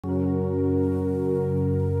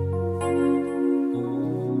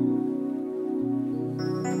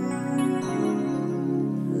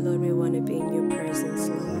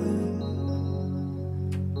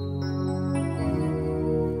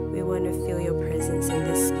presence in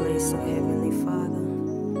this place, oh Heavenly Father.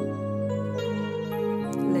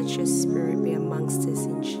 Let your spirit be amongst us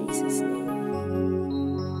in Jesus' name.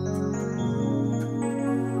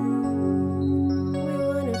 We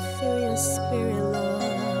want to feel your spirit, Lord.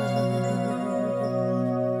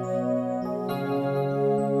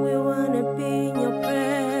 We want to be in your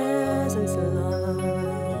presence, Lord.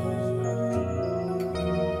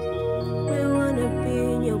 We want to be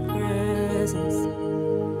in your presence.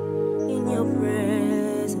 In your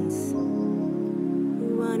presence. We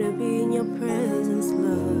want to be in your presence,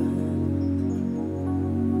 Lord.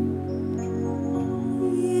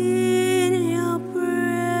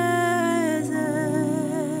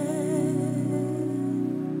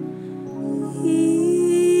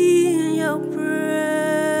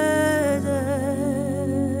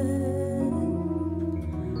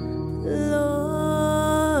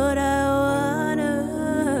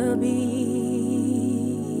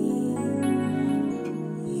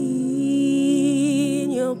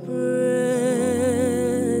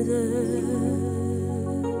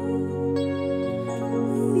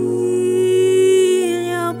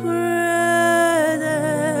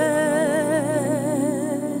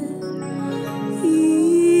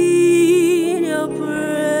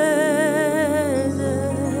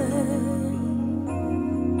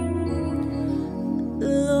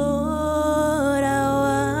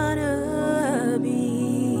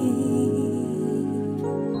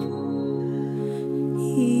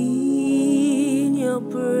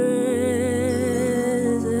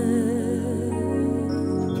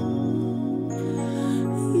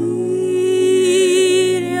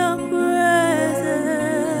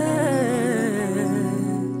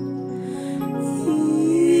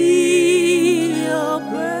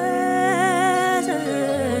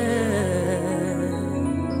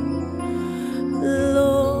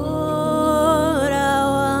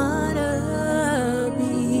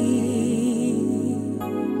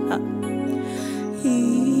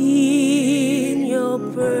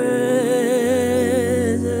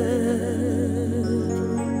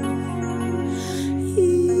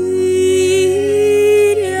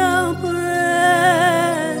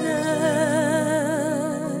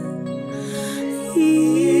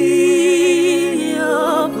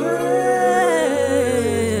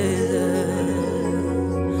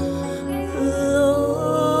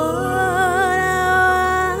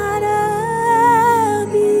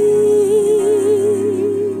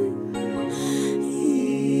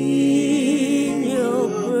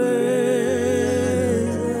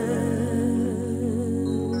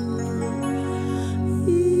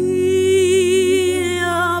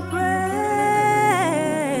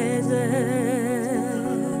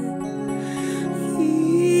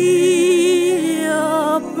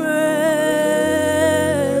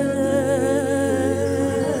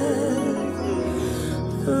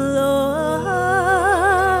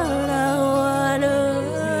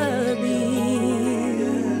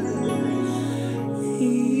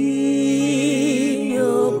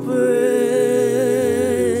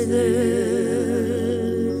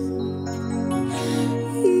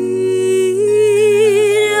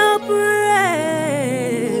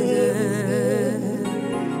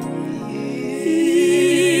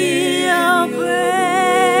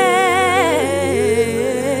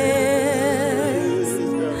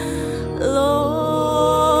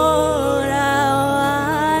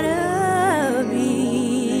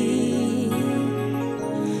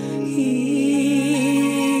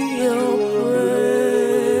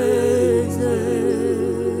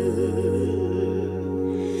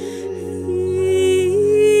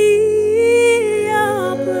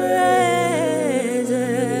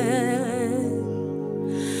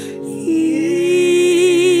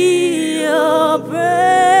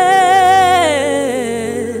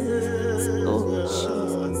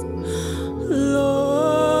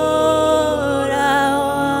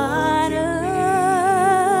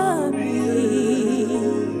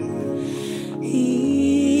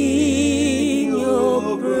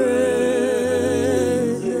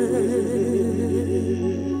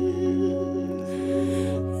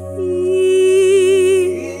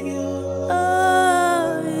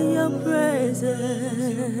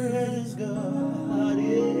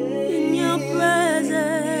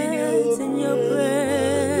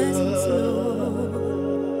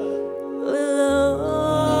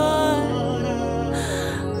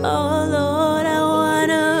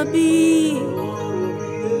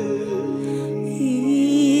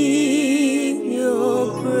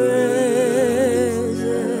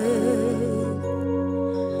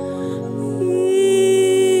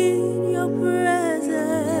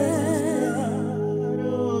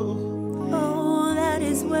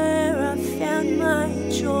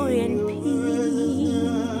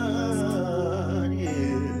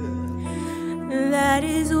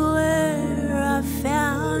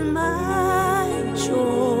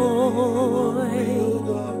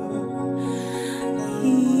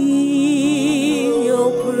 in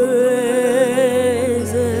your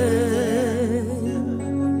presence.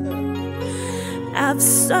 I've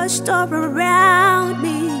searched all around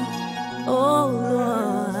me, oh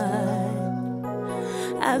Lord.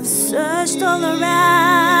 I've searched all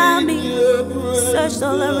around me, searched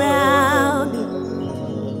all around me.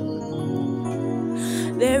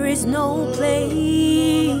 There is no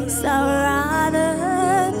place I'd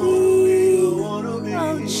rather be,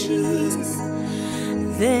 oh Jesus,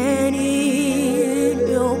 than in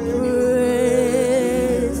your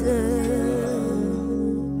presence.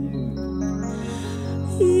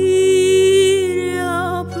 In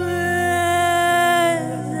your presence.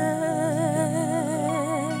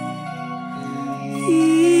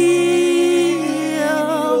 In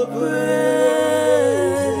your presence.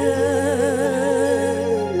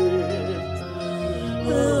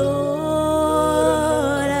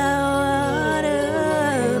 Lord, I wanna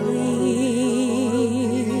be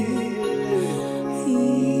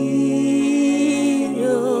in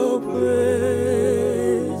your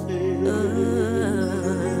presence.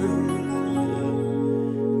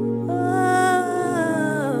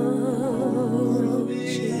 Oh,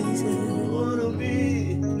 Jesus,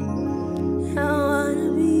 I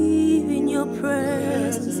wanna be in your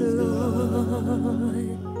presence,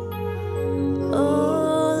 Lord. Oh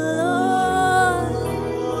Lord,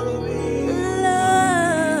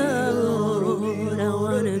 Lord, I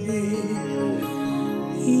wanna be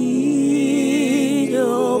in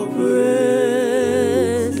your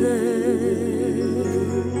presence.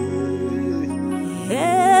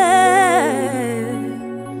 Yeah,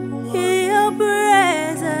 in your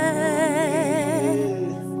presence.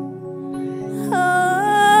 Oh,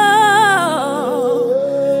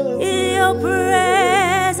 in your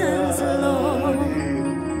presence, Lord.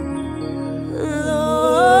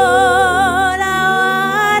 Lord, I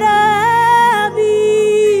wanna be,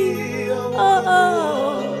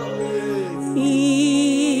 oh,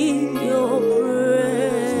 in your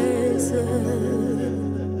presence.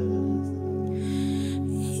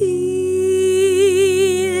 In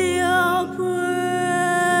your presence.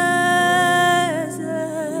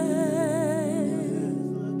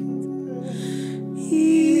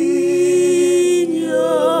 In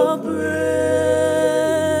your presence.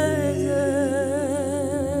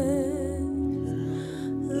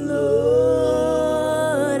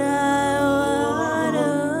 Lord, I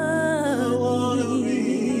wanna be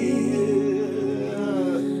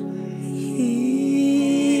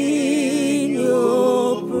in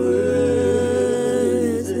your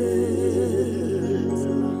presence.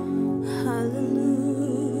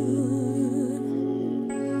 Hallelujah.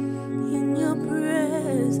 In your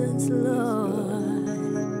presence, Lord.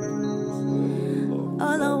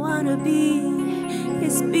 All I wanna be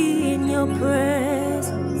is be in your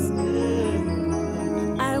presence.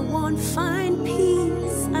 I won't find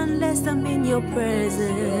peace unless I'm in your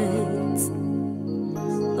presence.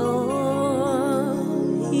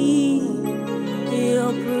 Oh, in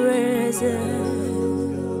your presence.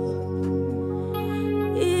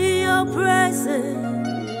 In your presence,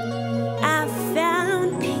 I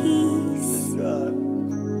found peace.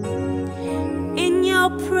 In your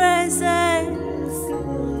presence,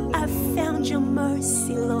 I found your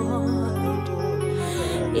mercy, Lord.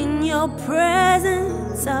 In your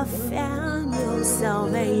presence, I found your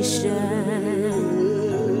salvation.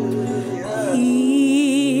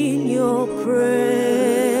 In your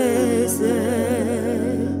presence.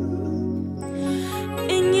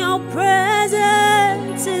 In your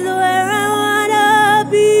presence is where I wanna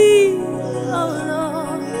be, oh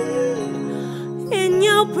Lord. In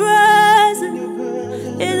your presence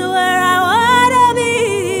is where I wanna be,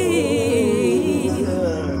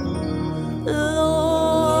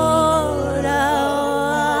 Lord. I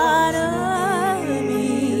wanna be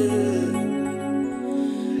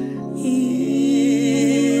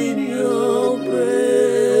in your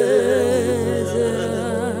presence.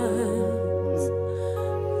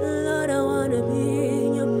 Lord, I wanna be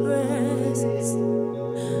in your presence.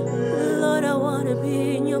 Lord, I wanna be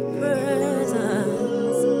in your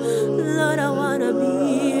presence. Lord, I wanna be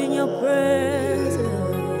in your presence.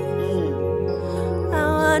 I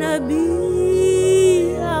wanna be,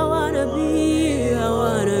 I wanna be, I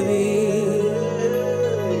wanna be.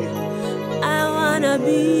 I wanna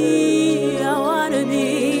be, I wanna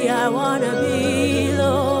be, I wanna be,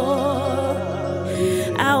 Lord.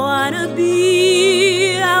 I wanna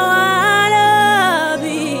be, I wanna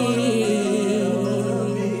be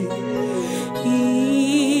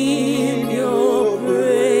in your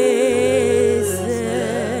presence.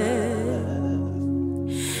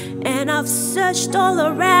 And I've searched all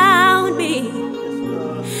around me.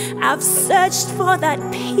 I I've searched for that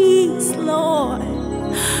peace, Lord.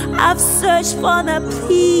 I've searched for that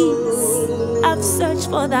peace. I've searched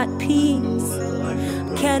for that peace.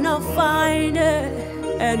 Cannot find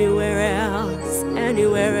it anywhere else,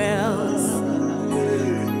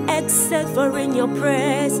 except for in your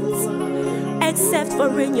presence, except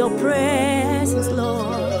for in your presence,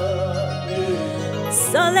 Lord.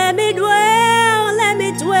 So let me dwell, let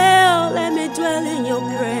me dwell, let me dwell in your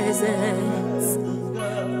presence.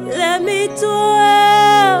 Let me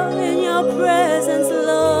dwell in your presence,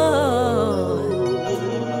 Lord.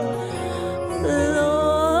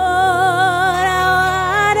 Lord,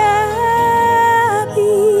 I wanna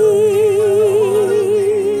be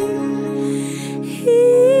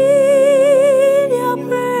in your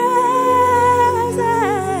presence.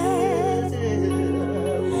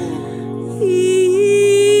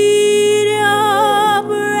 In your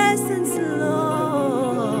presence,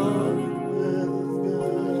 Lord.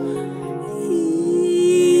 In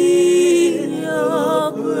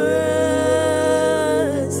your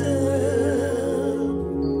presence,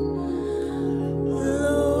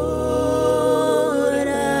 Lord, I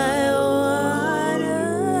wanna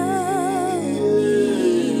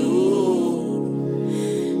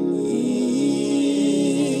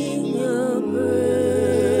be in your presence.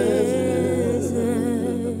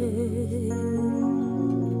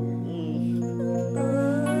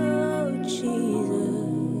 Oh,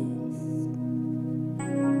 Jesus.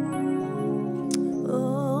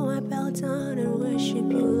 Oh, I bow down and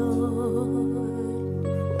worship you, Lord.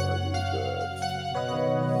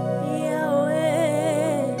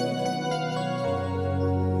 Yahweh,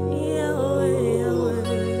 Yahweh,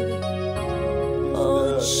 Yahweh.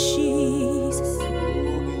 Oh, Jesus.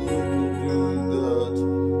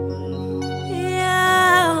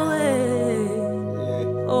 Yahweh.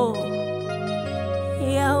 Oh,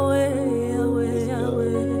 Yahweh, Yahweh,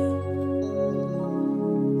 Yahweh.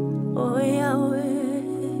 Oh,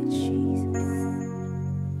 Yahweh, Jesus.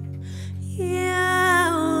 Yahweh,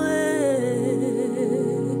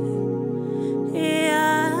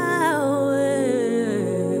 Yahweh,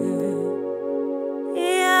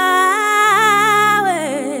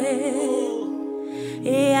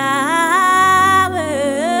 Yahweh,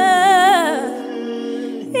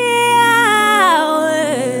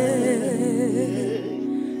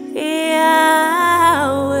 Yahweh.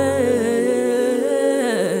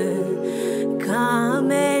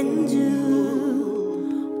 Come and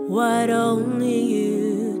do what only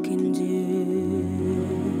you can do.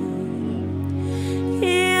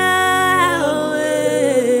 Yahweh,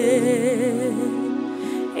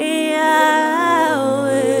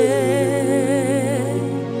 Yahweh,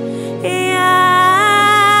 Yahweh,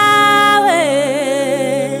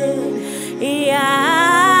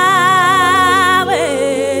 Yahweh,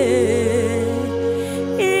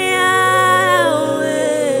 Yahweh,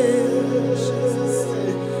 Jesus.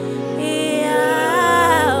 Yahweh.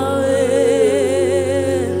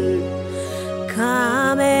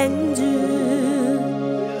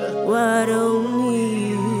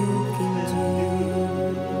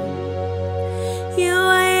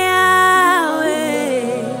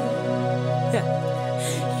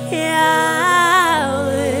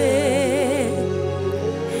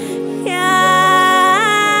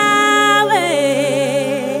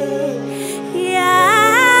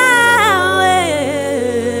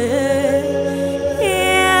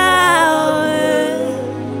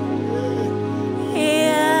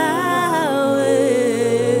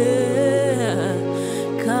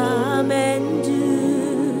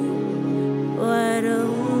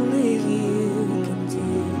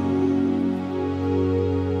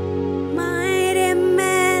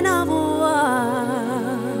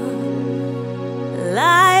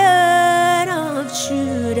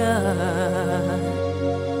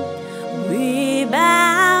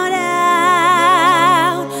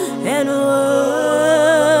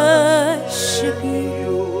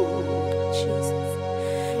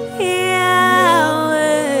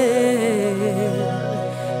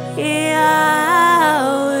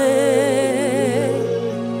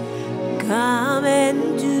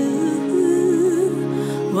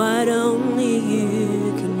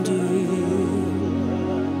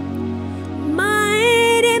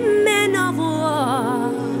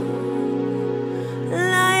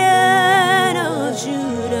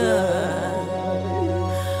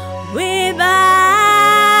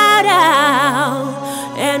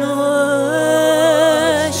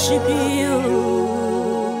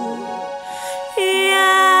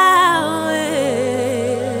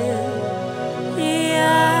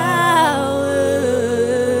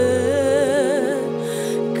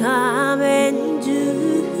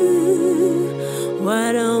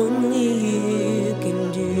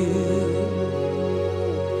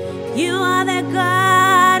 are the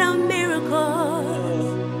God of miracles.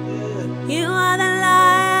 You are the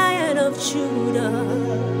Lion of Judah.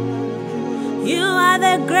 You are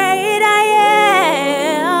the great I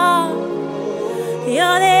am.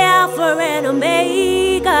 You're the Alpha and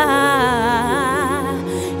Omega.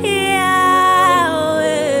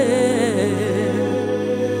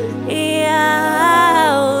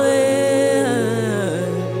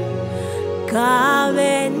 Come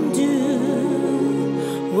and do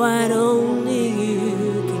what only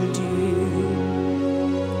you can do.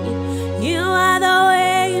 You are the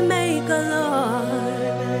way maker, Lord.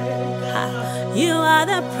 You are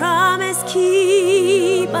the promise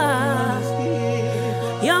keeper.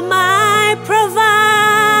 You're my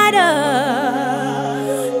provider.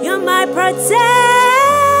 You're my protector,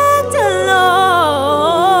 Lord.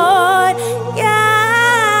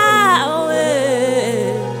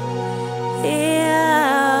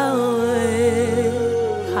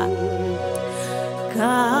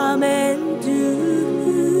 Come and do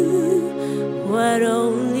what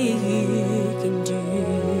only you can do.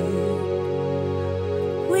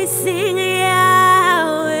 We sing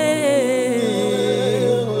Yahweh,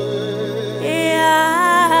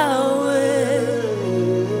 Yahweh,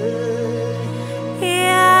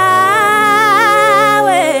 Yahweh,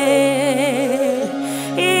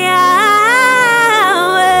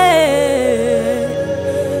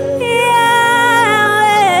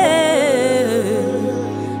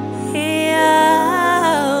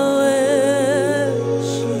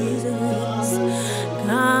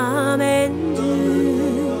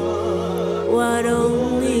 what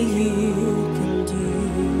only you can do.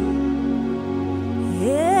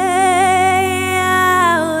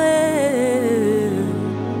 Yahweh,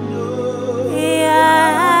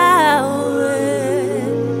 Yahweh,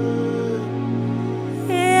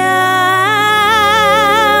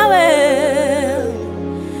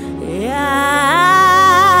 Yahweh,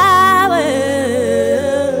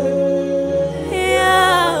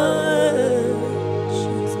 Yahweh,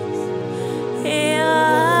 Jesus.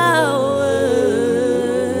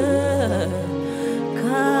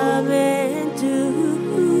 Come and do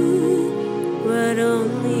what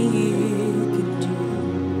only you can do.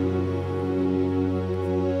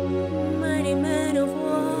 Mighty man of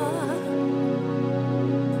war,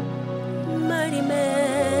 mighty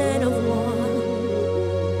man of war.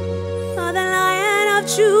 You're the Lion of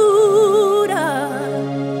Judah,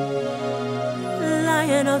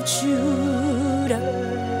 Lion of Judah.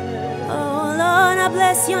 Oh Lord, I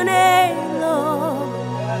bless your name, Lord.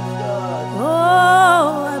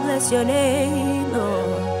 Oh, I bless your name,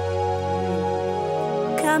 Lord.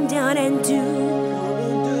 Come down and do,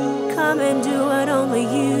 come and do what only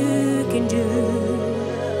you can do.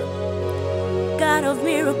 God of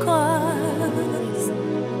miracles,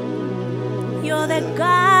 you're the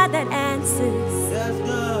God that answers.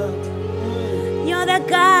 You're the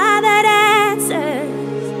God that answers.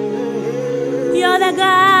 You're the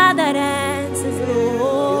God that answers,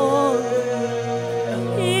 Lord.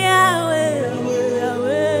 Yahweh,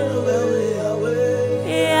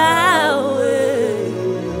 Yahweh,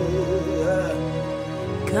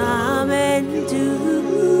 come and do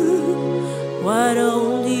what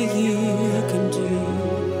only you can do.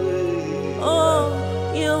 Oh,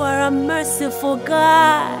 you are a merciful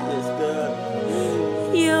God.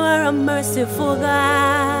 You are a merciful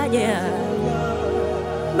God, yeah.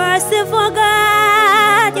 Merciful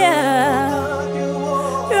God, yeah.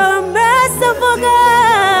 You're a merciful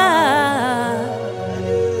God.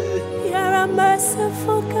 You're a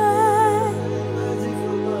merciful God.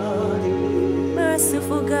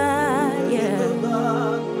 Merciful God, yeah.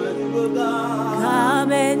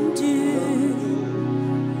 Come and do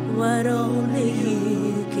what only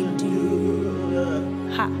you can do.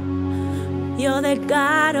 Ha. You're the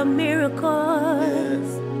God of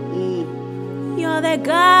miracles. You're the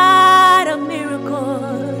God of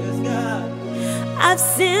miracles. I've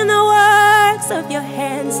seen the works of your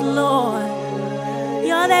hands, Lord.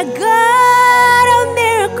 You're the God of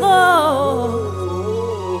miracles.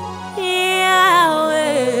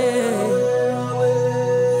 Yahweh,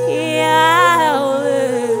 Yahweh,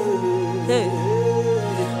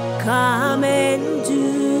 come and do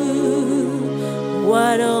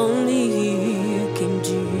what only you can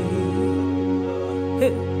do.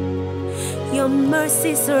 Your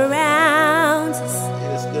mercy surrounds us.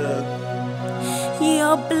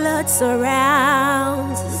 Your blood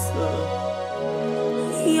surrounds us.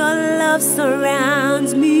 Your love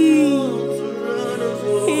surrounds me.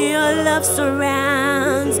 Your love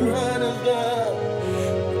surrounds me.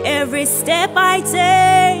 Every step I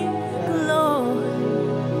take, Lord,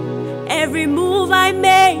 every move I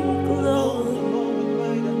make, Lord,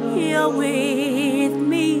 are with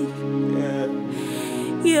me.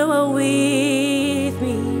 You are with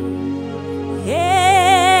me.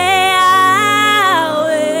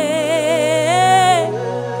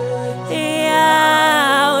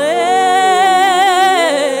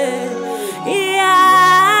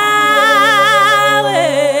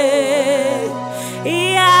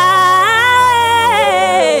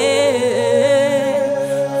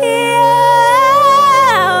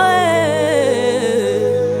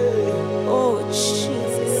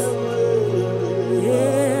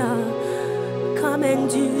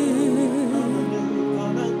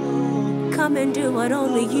 Come and do what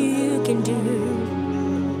only you can do.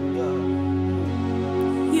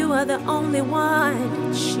 You are the only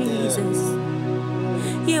one, Jesus.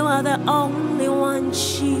 You are the only one,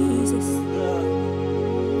 Jesus.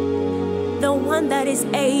 The one that is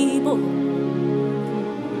able.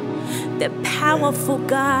 The powerful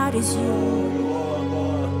God is you.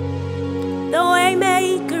 The way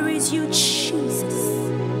maker is you, Jesus.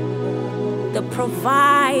 The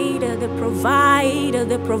provider, the provider,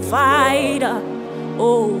 the provider.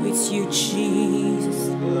 Oh, it's you, Jesus.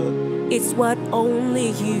 It's what only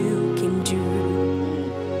you can do.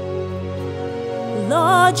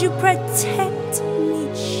 Lord, you protect me,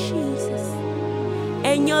 Jesus.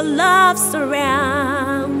 And your love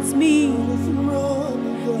surrounds me.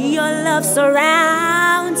 Your love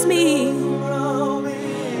surrounds me.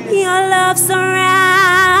 Your love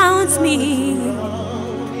surrounds me.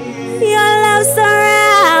 Your love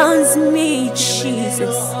surrounds me,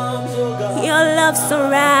 Jesus. Your love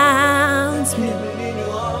surrounds me.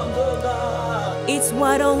 It's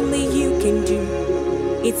what only you can do.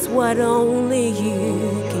 It's what only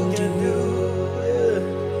you can do.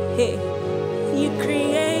 Hey, you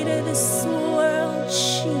created this world,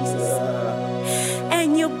 Jesus.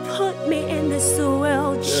 And you put me in this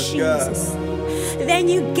world, Jesus. Then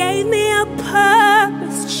you gave me a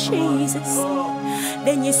purpose, Jesus.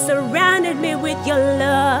 Then you surrounded me with your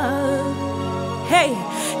love. Hey,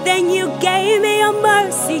 then you gave me your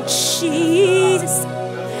mercy, Jesus.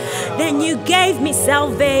 Then you gave me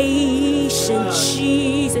salvation,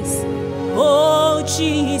 Jesus. Oh,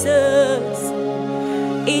 Jesus.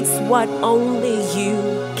 It's what only you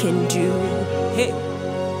can do. Hey,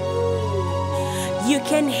 you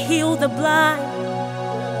can heal the blind.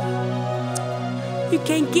 You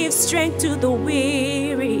can give strength to the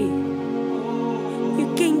weary.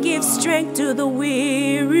 You can give strength to the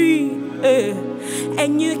weary.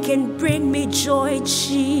 And you can bring me joy,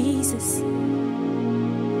 Jesus.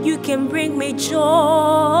 You can bring me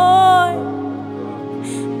joy.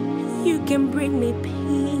 You can bring me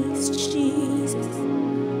peace, Jesus.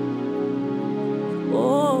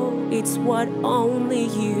 Oh, it's what only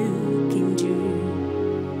you can do.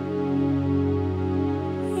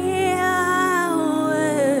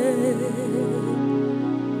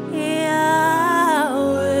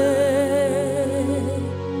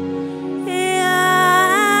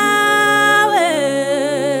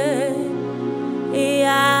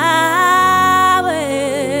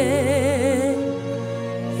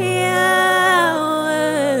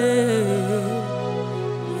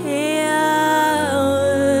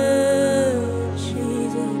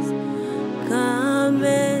 Come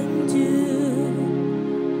and do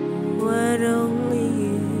what only